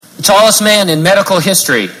The tallest man in medical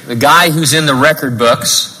history, the guy who's in the record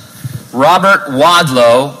books, Robert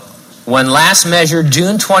Wadlow, when last measured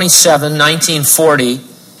June 27, 1940,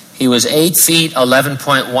 he was 8 feet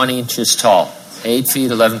 11.1 inches tall. 8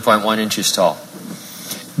 feet 11.1 inches tall.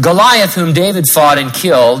 Goliath, whom David fought and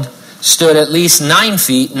killed, stood at least 9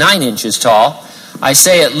 feet 9 inches tall. I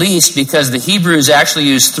say at least because the Hebrews actually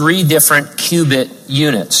used 3 different cubit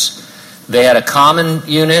units. They had a common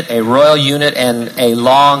unit, a royal unit, and a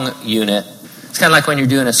long unit. It's kind of like when you're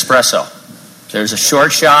doing espresso. There's a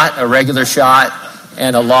short shot, a regular shot,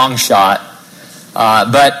 and a long shot.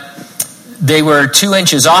 But they were 2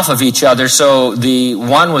 inches off of each other, so the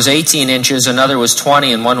one was 18 inches, another was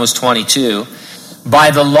 20, and one was 22.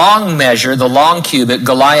 By the long measure, the long cubit,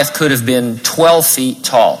 Goliath could have been 12 feet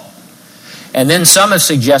tall. And then some have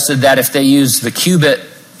suggested that if they used the cubit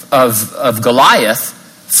of Goliath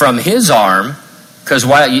from his arm, because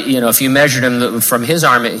if you measured him from his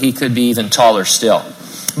arm, he could be even taller still.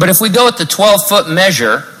 But if we go at the 12-foot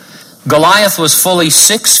measure, Goliath was fully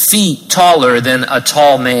 6 feet taller than a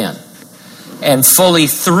tall man, and fully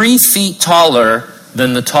 3 feet taller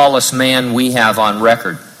than the tallest man we have on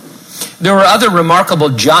record. There were other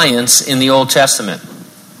remarkable giants in the Old Testament.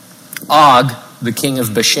 Og, the king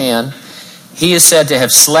of Bashan, he is said to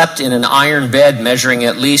have slept in an iron bed measuring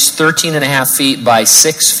at least 13.5 feet by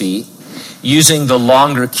 6 feet. Using the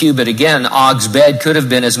longer cubit again, Og's bed could have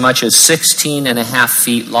been as much as 16.5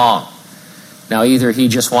 feet long. Now, either he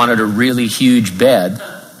just wanted a really huge bed,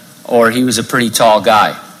 or he was a pretty tall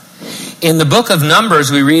guy. In the book of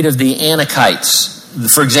Numbers, we read of the Anakites.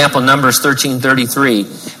 For example, Numbers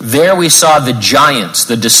 13:33. There we saw the giants,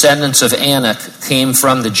 the descendants of Anak came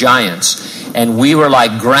from the giants. And we were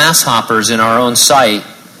like grasshoppers in our own sight,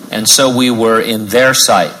 and so we were in their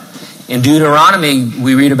sight. In Deuteronomy,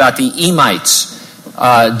 we read about the Emites.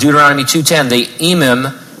 Deuteronomy 2:10, the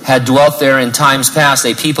Emim had dwelt there in times past,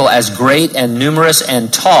 a people as great and numerous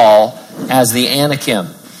and tall as the Anakim.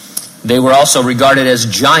 They were also regarded as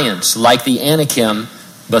giants, like the Anakim,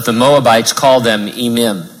 but the Moabites called them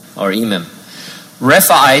Emim, or Emim.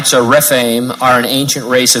 Rephaites, or Rephaim, are an ancient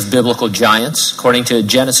race of biblical giants. According to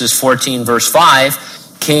Genesis 14, verse 5,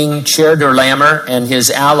 King Chedorlaomer and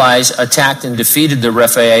his allies attacked and defeated the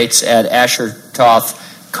Rephaites at Ashertoth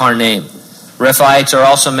Karnaim. Rephaites are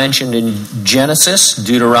also mentioned in Genesis,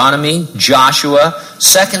 Deuteronomy, Joshua,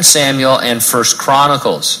 2 Samuel, and 1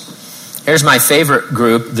 Chronicles. Here's my favorite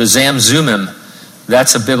group, the Zamzummim.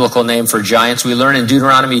 That's a biblical name for giants. We learn in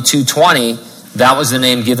Deuteronomy 2:20, that was the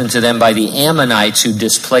name given to them by the Ammonites who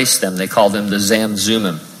displaced them. They called them the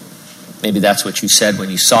Zamzummim. Maybe that's what you said when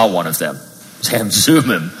you saw one of them.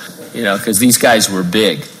 Zamzummim, because these guys were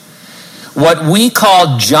big. What we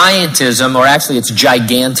call giantism, or actually it's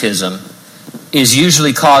gigantism, is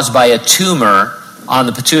usually caused by a tumor on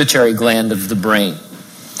the pituitary gland of the brain.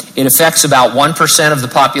 It affects about 1% of the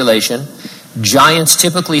population. Giants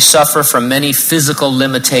typically suffer from many physical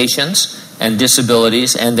limitations and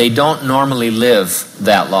disabilities, and they don't normally live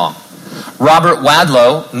that long. Robert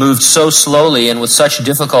Wadlow moved so slowly and with such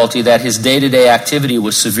difficulty that his day-to-day activity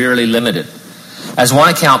was severely limited. As one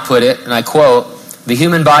account put it, and I quote, "The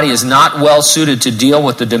human body is not well suited to deal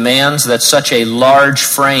with the demands that such a large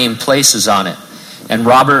frame places on it." And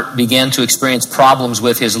Robert began to experience problems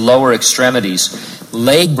with his lower extremities.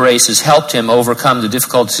 Leg braces helped him overcome the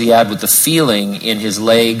difficulties he had with the feeling in his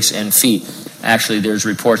legs and feet. Actually, there's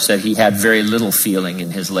reports that he had very little feeling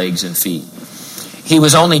in his legs and feet. He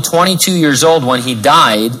was only 22 years old when he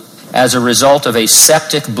died as a result of a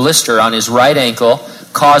septic blister on his right ankle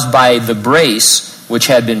caused by the brace, which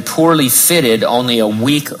had been poorly fitted only a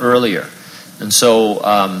week earlier. And so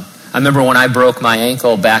I remember when I broke my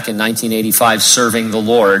ankle back in 1985 serving the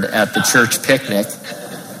Lord at the church picnic.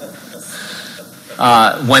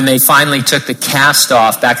 When they finally took the cast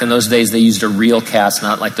off, back in those days they used a real cast,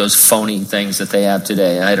 not like those phony things that they have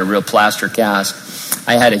today. I had a real plaster cast.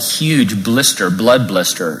 I had a huge blister, blood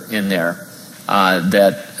blister in there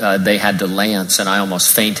that they had to lance, and I almost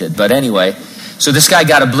fainted. But anyway, so this guy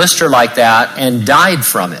got a blister like that and died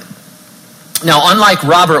from it. Now, unlike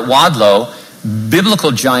Robert Wadlow,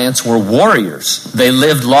 biblical giants were warriors. They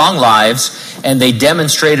lived long lives, and they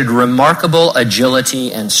demonstrated remarkable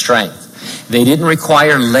agility and strength. They didn't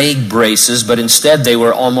require leg braces, but instead they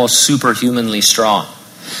were almost superhumanly strong.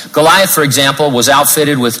 Goliath, for example, was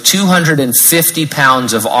outfitted with 250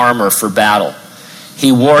 pounds of armor for battle.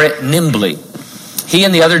 He wore it nimbly. He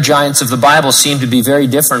and the other giants of the Bible seem to be very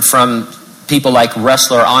different from people like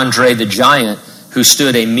wrestler Andre the Giant, who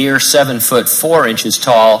stood a mere 7'4"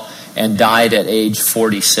 tall and died at age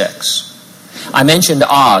 46. I mentioned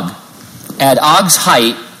Og. At Og's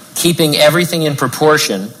height, keeping everything in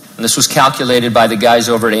proportion, and this was calculated by the guys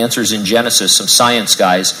over at Answers in Genesis, some science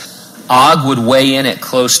guys, Og would weigh in at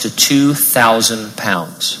close to 2,000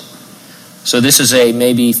 pounds. So this is a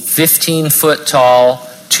maybe 15-foot tall,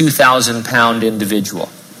 2,000-pound individual.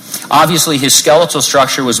 Obviously, his skeletal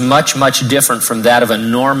structure was much, much different from that of a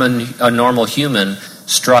normal human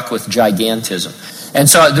struck with gigantism. And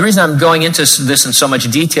so the reason I'm going into this in so much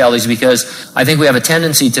detail is because I think we have a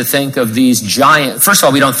tendency to think of these giants. First of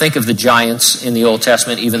all, we don't think of the giants in the Old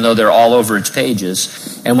Testament, even though they're all over its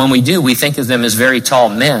pages. And when we do, we think of them as very tall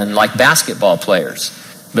men, like basketball players.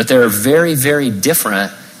 But they're very, very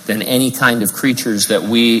different than any kind of creatures that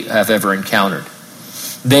we have ever encountered.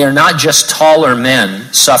 They are not just taller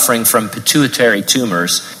men suffering from pituitary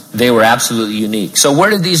tumors. They were absolutely unique. So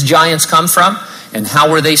where did these giants come from? And how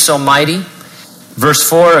were they so mighty? Verse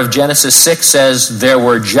 4 of Genesis 6 says, there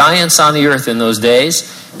were giants on the earth in those days,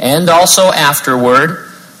 and also afterward,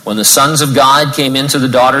 when the sons of God came into the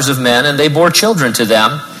daughters of men, and they bore children to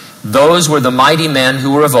them. Those were the mighty men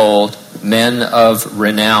who were of old, men of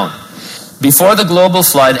renown. Before the global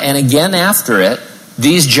flood, and again after it,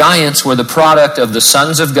 these giants were the product of the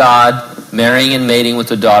sons of God marrying and mating with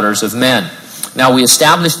the daughters of men. Now, we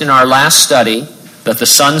established in our last study that the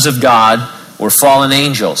sons of God were fallen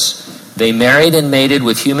angels. They married and mated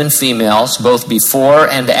with human females both before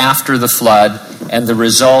and after the flood, and the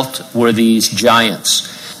result were these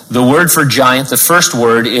giants. The word for giant, the first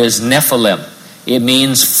word, is Nephilim. It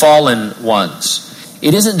means fallen ones.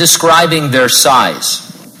 It isn't describing their size.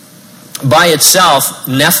 By itself,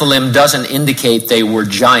 Nephilim doesn't indicate they were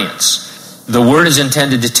giants. The word is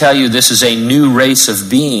intended to tell you this is a new race of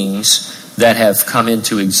beings that have come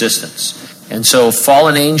into existence. And so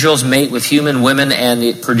fallen angels mate with human women, and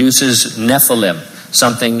it produces Nephilim,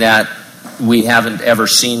 something that we haven't ever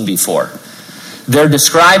seen before. They're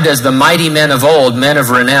described as the mighty men of old, men of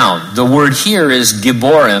renown. The word here is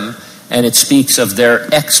Gibborim, and it speaks of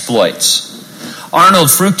their exploits. Arnold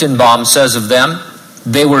Fruchtenbaum says of them,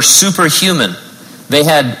 they were superhuman. They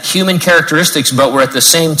had human characteristics, but were at the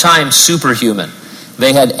same time superhuman.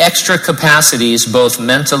 They had extra capacities, both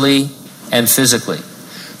mentally and physically.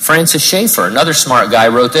 Francis Schaeffer, another smart guy,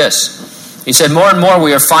 wrote this. He said, more and more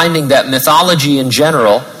we are finding that mythology in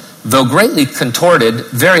general, though greatly contorted,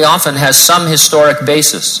 very often has some historic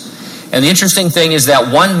basis. And the interesting thing is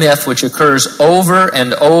that one myth which occurs over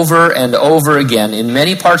and over and over again in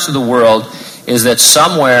many parts of the world is that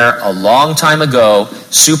somewhere a long time ago,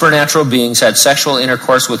 supernatural beings had sexual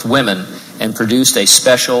intercourse with women and produced a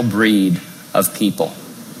special breed of people.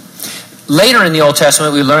 Later in the Old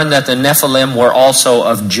Testament, we learn that the Nephilim were also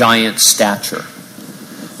of giant stature.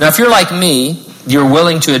 Now, if you're like me, you're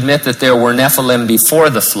willing to admit that there were Nephilim before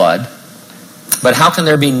the flood, but how can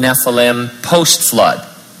there be Nephilim post-flood?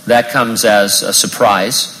 That comes as a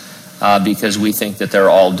surprise because we think that they're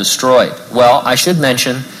all destroyed. Well, I should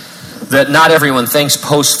mention that not everyone thinks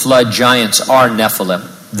post-flood giants are Nephilim.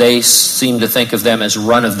 They seem to think of them as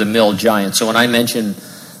run-of-the-mill giants. So when I mention,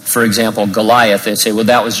 for example, Goliath, they say, well,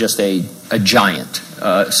 that was just a giant,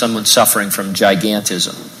 someone suffering from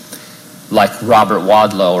gigantism, like Robert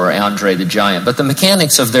Wadlow or Andre the Giant. But the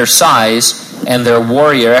mechanics of their size and their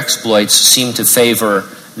warrior exploits seem to favor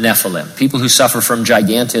Nephilim. People who suffer from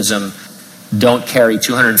gigantism don't carry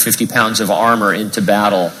 250 pounds of armor into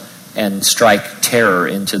battle and strike terror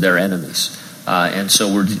into their enemies. And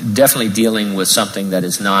so we're definitely dealing with something that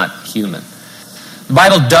is not human. The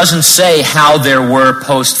Bible doesn't say how there were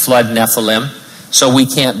post-flood Nephilim, so we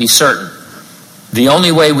can't be certain. The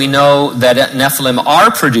only way we know that Nephilim are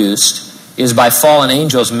produced is by fallen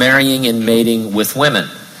angels marrying and mating with women.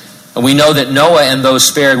 And we know that Noah and those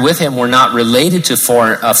spared with him were not related to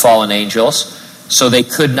fallen angels, so they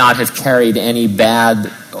could not have carried any bad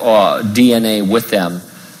DNA with them.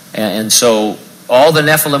 And so all the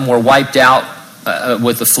Nephilim were wiped out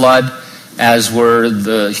with the flood, as were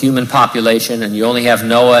the human population, and you only have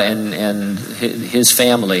Noah and his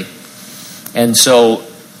family. And so,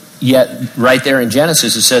 yet right there in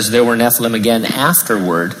Genesis it says there were Nephilim again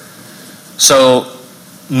afterward. So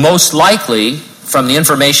most likely, from the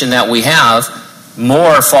information that we have,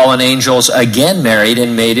 more fallen angels again married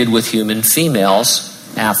and mated with human females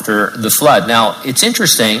after the flood. Now, it's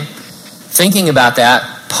interesting, thinking about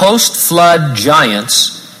that, post-flood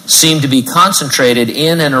giants seem to be concentrated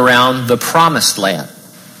in and around the Promised Land.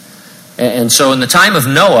 And so in the time of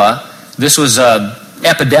Noah, this was an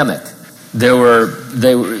epidemic.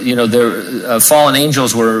 Fallen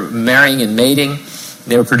angels were marrying and mating.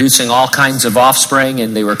 They were producing all kinds of offspring,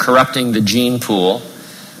 and they were corrupting the gene pool.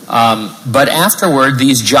 But afterward,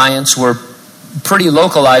 these giants were pretty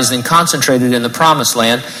localized and concentrated in the Promised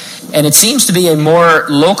Land. And it seems to be a more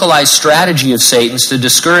localized strategy of Satan's to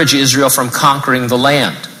discourage Israel from conquering the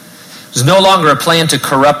land. It was no longer a plan to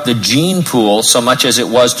corrupt the gene pool so much as it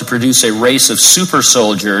was to produce a race of super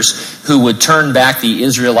soldiers who would turn back the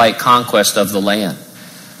Israelite conquest of the land.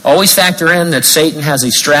 Always factor in that Satan has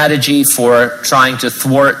a strategy for trying to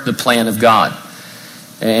thwart the plan of God.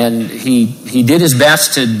 And he did his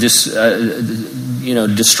best to destroy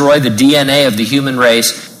the DNA of the human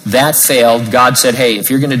race. That failed. God said, hey, if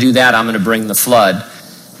you're going to do that, I'm going to bring the flood.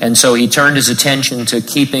 And so he turned his attention to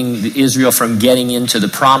keeping Israel from getting into the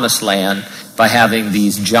promised land by having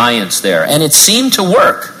these giants there. And it seemed to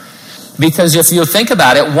work. Because if you think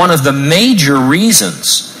about it, one of the major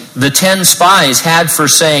reasons the 10 spies had for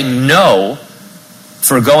saying no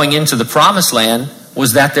for going into the promised land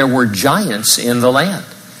was that there were giants in the land.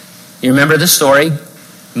 You remember the story?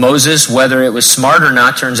 Moses, whether it was smart or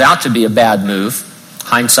not, turns out to be a bad move.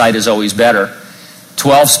 Hindsight is always better.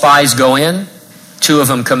 12 spies go in. 2 of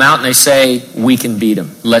them come out and they say, we can beat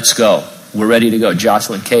them. Let's go. We're ready to go.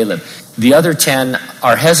 Joshua and Caleb. The other 10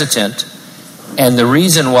 are hesitant. And the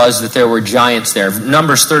reason was that there were giants there.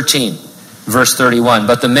 Numbers 13, verse 31.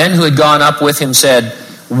 But the men who had gone up with him said,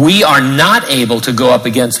 we are not able to go up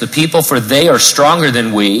against the people, for they are stronger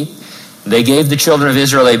than we. They gave the children of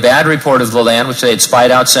Israel a bad report of the land which they had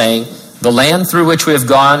spied out, saying, the land through which we have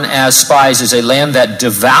gone as spies is a land that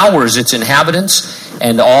devours its inhabitants,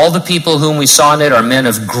 and all the people whom we saw in it are men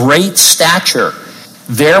of great stature.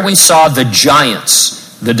 There we saw the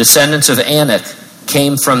giants. The descendants of Anak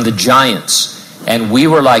came from the giants, and we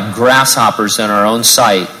were like grasshoppers in our own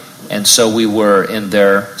sight, and so we were in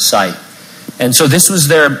their sight. And so this was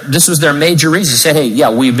their major reason. They said, hey,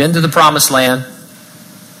 yeah, we've been to the promised land.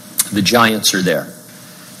 The giants are there.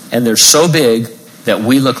 And they're so big that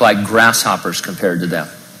we look like grasshoppers compared to them.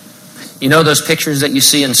 You know those pictures that you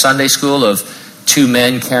see in Sunday school of 2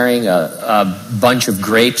 men carrying a bunch of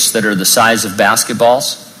grapes that are the size of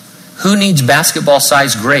basketballs? Who needs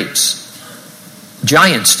basketball-sized grapes?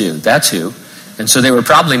 Giants do, that's who. And so they were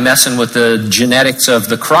probably messing with the genetics of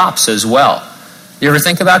the crops as well. You ever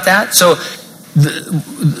think about that? So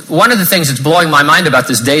one of the things that's blowing my mind about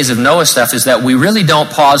this Days of Noah stuff is that we really don't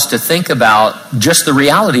pause to think about just the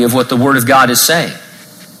reality of what the Word of God is saying.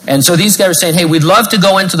 And so these guys are saying, hey, we'd love to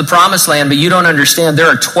go into the promised land, but you don't understand. There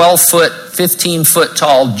are 12-foot, 15-foot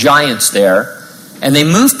tall giants there, and they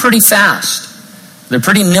move pretty fast. They're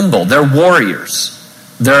pretty nimble. They're warriors.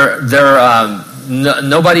 They're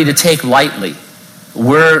nobody to take lightly.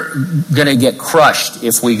 We're going to get crushed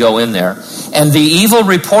if we go in there. And the evil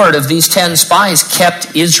report of these 10 spies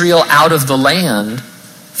kept Israel out of the land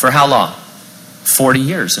for how long? 40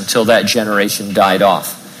 years, until that generation died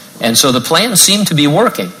off. And so the plan seemed to be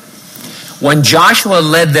working. When Joshua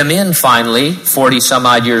led them in finally, 40 some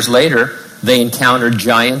odd years later, they encountered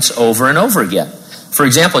giants over and over again. For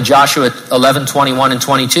example, Joshua 11, 21 and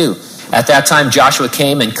 22. At that time Joshua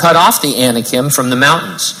came and cut off the Anakim from the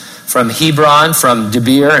mountains, from Hebron, from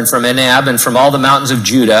Debir, and from Anab, and from all the mountains of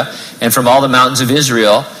Judah, and from all the mountains of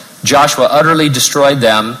Israel. Joshua utterly destroyed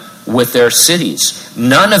them with their cities.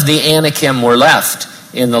 None of the Anakim were left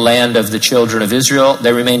in the land of the children of Israel.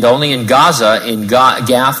 They remained only in Gaza, in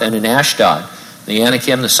Gath, and in Ashdod. The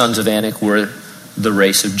Anakim, the sons of Anak, were the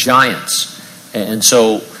race of giants. And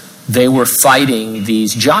so they were fighting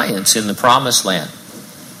these giants in the promised land.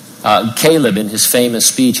 Caleb, in his famous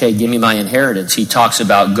speech, hey, give me my inheritance, he talks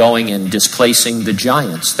about going and displacing the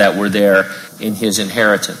giants that were there in his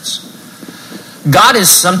inheritance. God is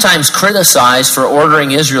sometimes criticized for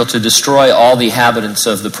ordering Israel to destroy all the inhabitants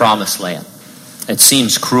of the promised land. It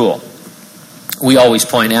seems cruel. We always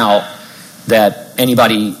point out that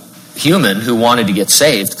anybody human who wanted to get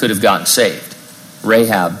saved could have gotten saved.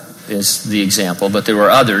 Rahab is the example, but there were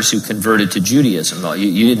others who converted to Judaism.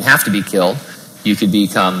 You didn't have to be killed. You could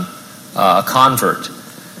become a convert.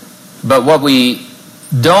 But what we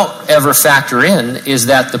don't ever factor in is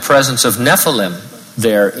that the presence of Nephilim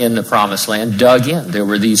there in the promised land dug in. There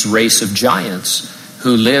were these race of giants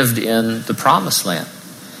who lived in the promised land.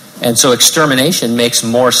 And so extermination makes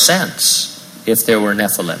more sense if there were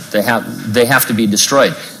Nephilim. They have to be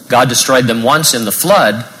destroyed. God destroyed them once in the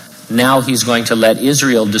flood. Now he's going to let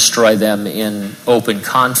Israel destroy them in open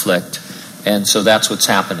conflict. And so that's what's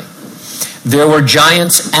happening. There were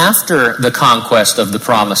giants after the conquest of the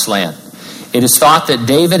promised land. It is thought that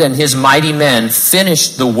David and his mighty men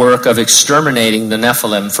finished the work of exterminating the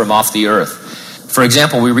Nephilim from off the earth. For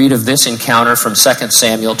example, we read of this encounter from 2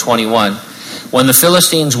 Samuel 21. When the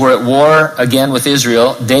Philistines were at war again with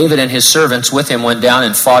Israel, David and his servants with him went down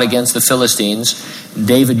and fought against the Philistines.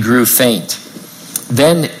 David grew faint.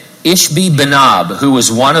 Then Ishbi-Benob, who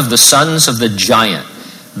was one of the sons of the giant,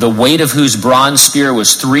 the weight of whose bronze spear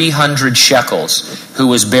was 300 shekels, who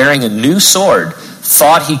was bearing a new sword,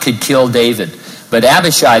 thought he could kill David. But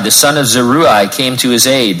Abishai, the son of Zeruiah, came to his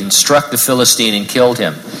aid and struck the Philistine and killed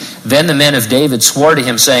him. Then the men of David swore to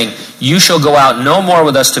him, saying, "You shall go out no more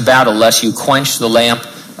with us to battle, lest you quench the lamp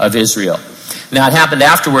of Israel." Now it happened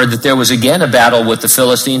afterward that there was again a battle with the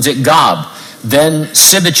Philistines at Gob. Then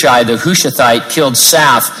Sibbechai the Hushathite killed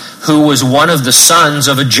Saph, who was one of the sons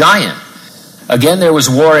of a giant. Again there was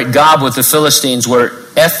war at Gob with the Philistines, where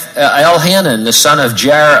Elhanan, the son of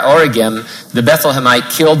Jair-Oregim, the Bethlehemite,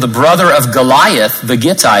 killed the brother of Goliath, the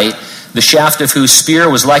Gittite, the shaft of whose spear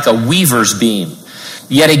was like a weaver's beam.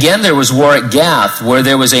 Yet again there was war at Gath, where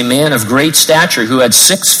there was a man of great stature who had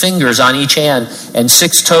 6 fingers on each hand and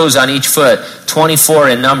 6 toes on each foot, 24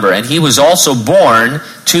 in number. And he was also born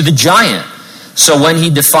to the giant. So when he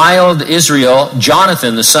defiled Israel,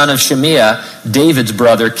 Jonathan, the son of Shemiah, David's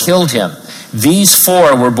brother, killed him. These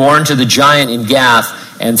 4 were born to the giant in Gath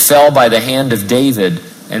and fell by the hand of David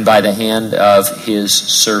and by the hand of his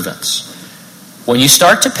servants. When you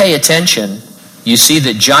start to pay attention, you see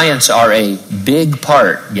that giants are a big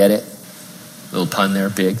part, get it? Little pun there,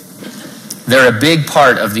 big. They're a big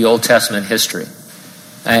part of the Old Testament history.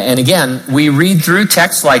 And again, we read through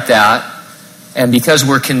texts like that, and because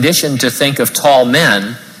we're conditioned to think of tall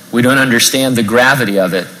men, we don't understand the gravity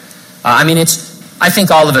of it. I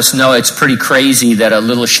think all of us know it's pretty crazy that a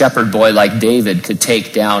little shepherd boy like David could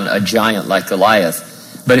take down a giant like Goliath.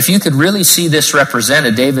 But if you could really see this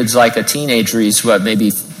represented, David's like a teenager. He's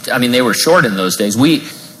they were short in those days. We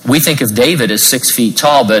think of David as 6 feet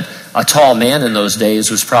tall, but a tall man in those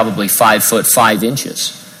days was probably 5 foot 5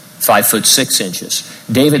 inches, 5 foot 6 inches.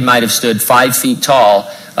 David might have stood 5 feet tall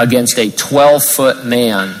against a 12-foot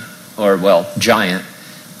man, giant,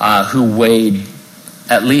 who weighed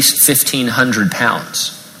at least 1,500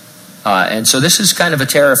 pounds. And so this is kind of a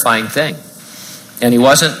terrifying thing. And he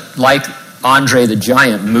wasn't like Andre the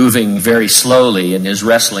Giant, moving very slowly in his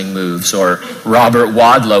wrestling moves, or Robert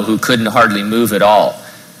Wadlow, who couldn't hardly move at all.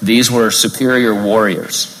 These were superior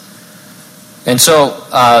warriors. And so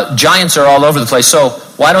giants are all over the place. So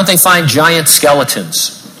why don't they find giant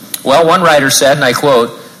skeletons? Well, one writer said, and I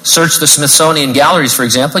quote, "Search the Smithsonian galleries, for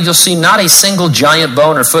example, you'll see not a single giant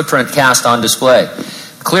bone or footprint cast on display.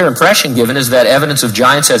 The clear impression given is that evidence of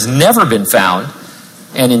giants has never been found,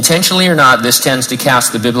 and intentionally or not, this tends to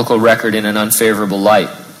cast the biblical record in an unfavorable light."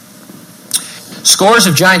 Scores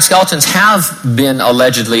of giant skeletons have been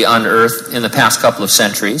allegedly unearthed in the past couple of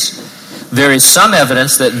centuries. There is some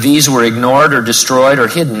evidence that these were ignored or destroyed or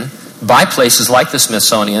hidden by places like the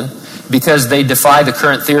Smithsonian because they defy the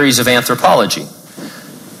current theories of anthropology.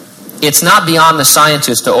 It's not beyond the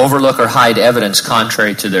scientists to overlook or hide evidence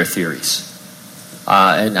contrary to their theories.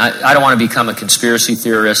 And I don't want to become a conspiracy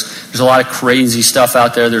theorist. There's a lot of crazy stuff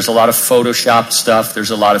out there. There's a lot of photoshopped stuff. There's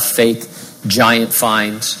a lot of fake giant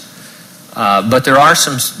finds. But there are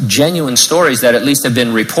some genuine stories that at least have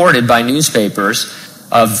been reported by newspapers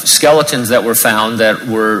of skeletons that were found that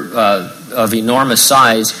were of enormous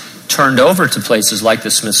size, turned over to places like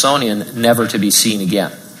the Smithsonian, never to be seen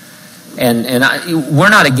again. And we're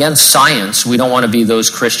not against science. We don't want to be those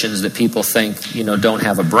Christians that people think, don't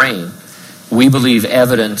have a brain. We believe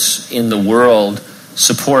evidence in the world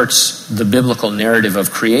supports the biblical narrative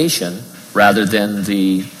of creation rather than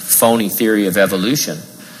the phony theory of evolution.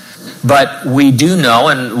 But we do know,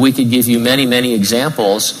 and we could give you many, many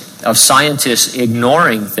examples of scientists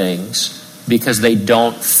ignoring things because they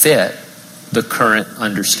don't fit the current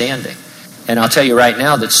understanding. And I'll tell you right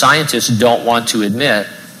now that scientists don't want to admit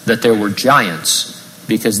that there were giants,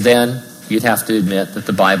 because then you'd have to admit that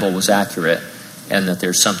the Bible was accurate and that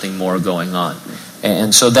there's something more going on.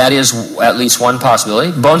 And so that is at least one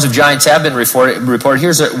possibility. Bones of giants have been reported.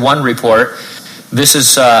 Here's one report. This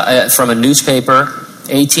is from a newspaper,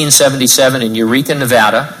 1877 in Eureka,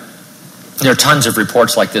 Nevada. There are tons of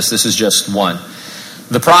reports like this. This is just one.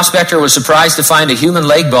 The prospector was surprised to find a human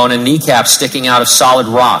leg bone and kneecap sticking out of solid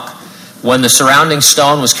rock. When the surrounding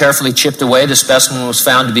stone was carefully chipped away, the specimen was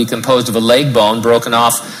found to be composed of a leg bone broken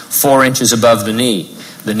off 4 inches above the knee,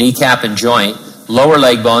 the kneecap and joint, lower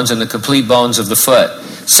leg bones, and the complete bones of the foot.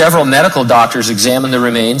 Several medical doctors examined the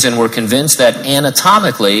remains and were convinced that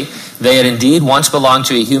anatomically they had indeed once belonged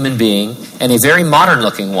to a human being, and a very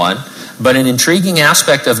modern-looking one. But an intriguing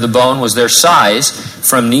aspect of the bone was their size.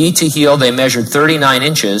 From knee to heel, they measured 39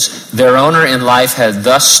 inches. Their owner in life had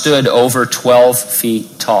thus stood over 12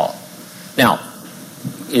 feet tall. Now,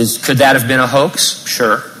 could that have been a hoax?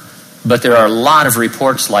 Sure. But there are a lot of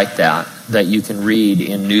reports like that you can read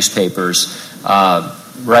in newspapers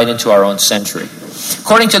right into our own century.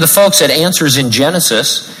 According to the folks at Answers in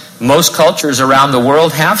Genesis, Most cultures around the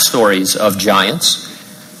world have stories of giants.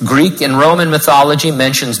 Greek and Roman mythology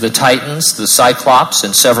mentions the Titans, the Cyclops,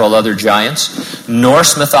 and several other giants.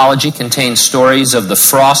 Norse mythology contains stories of the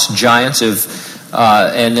frost giants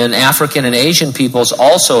and then African and Asian peoples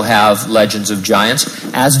also have legends of giants,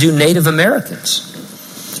 as do Native Americans.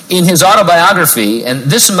 In his autobiography, and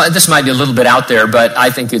this might be a little bit out there, but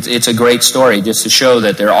I think it's a great story just to show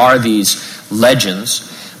that there are these legends.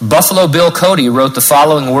 Buffalo Bill Cody wrote the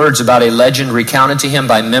following words about a legend recounted to him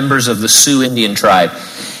by members of the Sioux Indian tribe.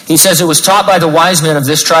 He says, "It was taught by the wise men of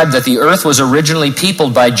this tribe that the earth was originally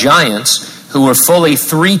peopled by giants who were fully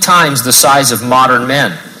 3 times the size of modern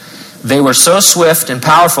men. They were so swift and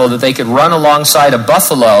powerful that they could run alongside a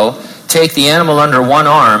buffalo, take the animal under one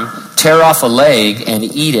arm, tear off a leg, and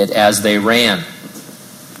eat it as they ran."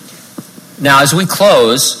 Now, as we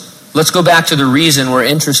close, let's go back to the reason we're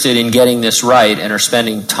interested in getting this right and are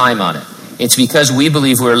spending time on it. It's because we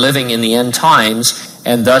believe we're living in the end times,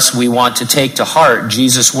 and thus we want to take to heart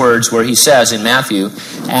Jesus' words where he says in Matthew,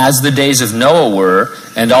 "As the days of Noah were,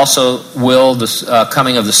 and also will the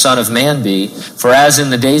coming of the Son of Man be. For as in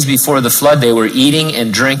the days before the flood they were eating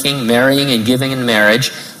and drinking, marrying and giving in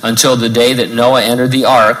marriage, until the day that Noah entered the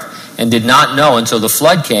ark, and did not know until the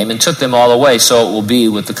flood came and took them all away, so it will be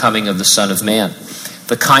with the coming of the Son of Man."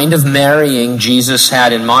 The kind of marrying Jesus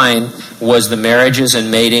had in mind was the marriages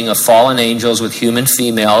and mating of fallen angels with human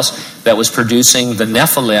females that was producing the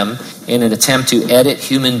Nephilim in an attempt to edit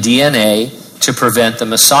human DNA to prevent the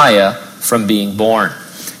Messiah from being born.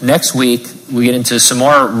 Next week, we get into some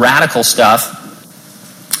more radical stuff.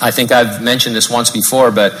 I think I've mentioned this once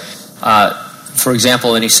before, but for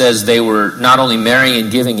example, and he says they were not only marrying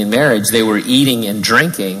and giving in marriage, they were eating and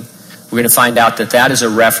drinking. We're going to find out that that is a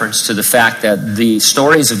reference to the fact that the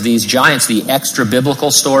stories of these giants, the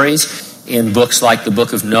extra-biblical stories in books like the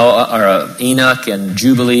book of Noah, or Enoch and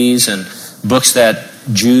Jubilees, and books that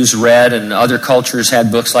Jews read and other cultures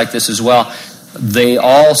had books like this as well, they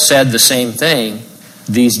all said the same thing.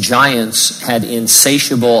 These giants had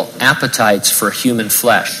insatiable appetites for human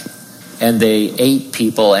flesh, and they ate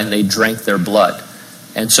people and they drank their blood.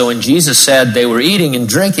 And so when Jesus said they were eating and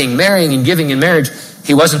drinking, marrying and giving in marriage,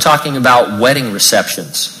 he wasn't talking about wedding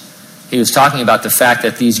receptions. He was talking about the fact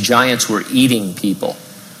that these giants were eating people.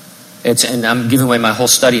 And I'm giving away my whole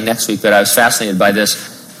study next week, but I was fascinated by this.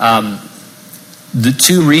 The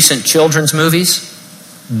 2 recent children's movies,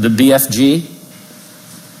 the BFG,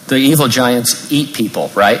 the evil giants eat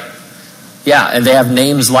people, right? Yeah, and they have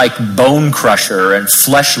names like Bone Crusher and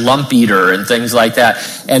Flesh Lump Eater and things like that.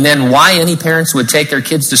 And then why any parents would take their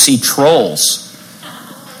kids to see Trolls.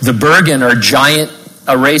 The Bergen are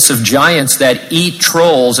a race of giants that eat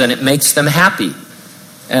trolls, and it makes them happy.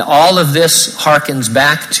 And all of this harkens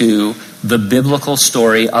back to the biblical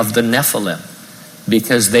story of the Nephilim,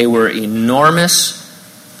 because they were enormous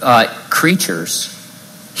creatures,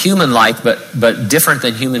 human-like, but different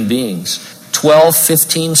than human beings. 12,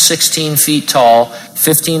 15, 16 feet tall,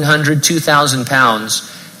 1,500, 2,000 pounds,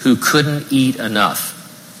 who couldn't eat enough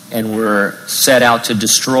and were set out to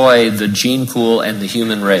destroy the gene pool and the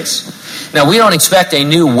human race. Now, we don't expect a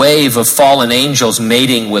new wave of fallen angels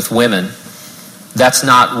mating with women. That's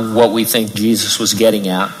not what we think Jesus was getting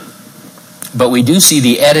at. But we do see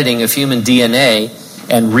the editing of human DNA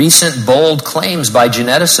and recent bold claims by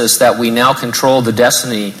geneticists that we now control the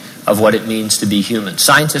destiny of what it means to be human.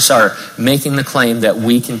 Scientists are making the claim that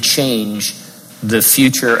we can change the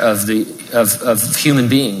future of human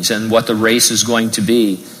beings and what the race is going to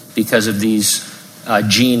be because of these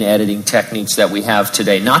gene editing techniques that we have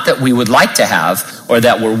today. Not that we would like to have or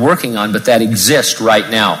that we're working on, but that exist right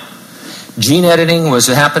now. Gene editing was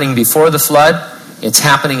happening before the flood. It's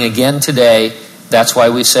happening again today. That's why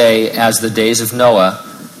we say, as the days of Noah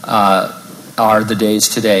are the days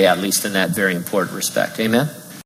today, at least in that very important respect. Amen?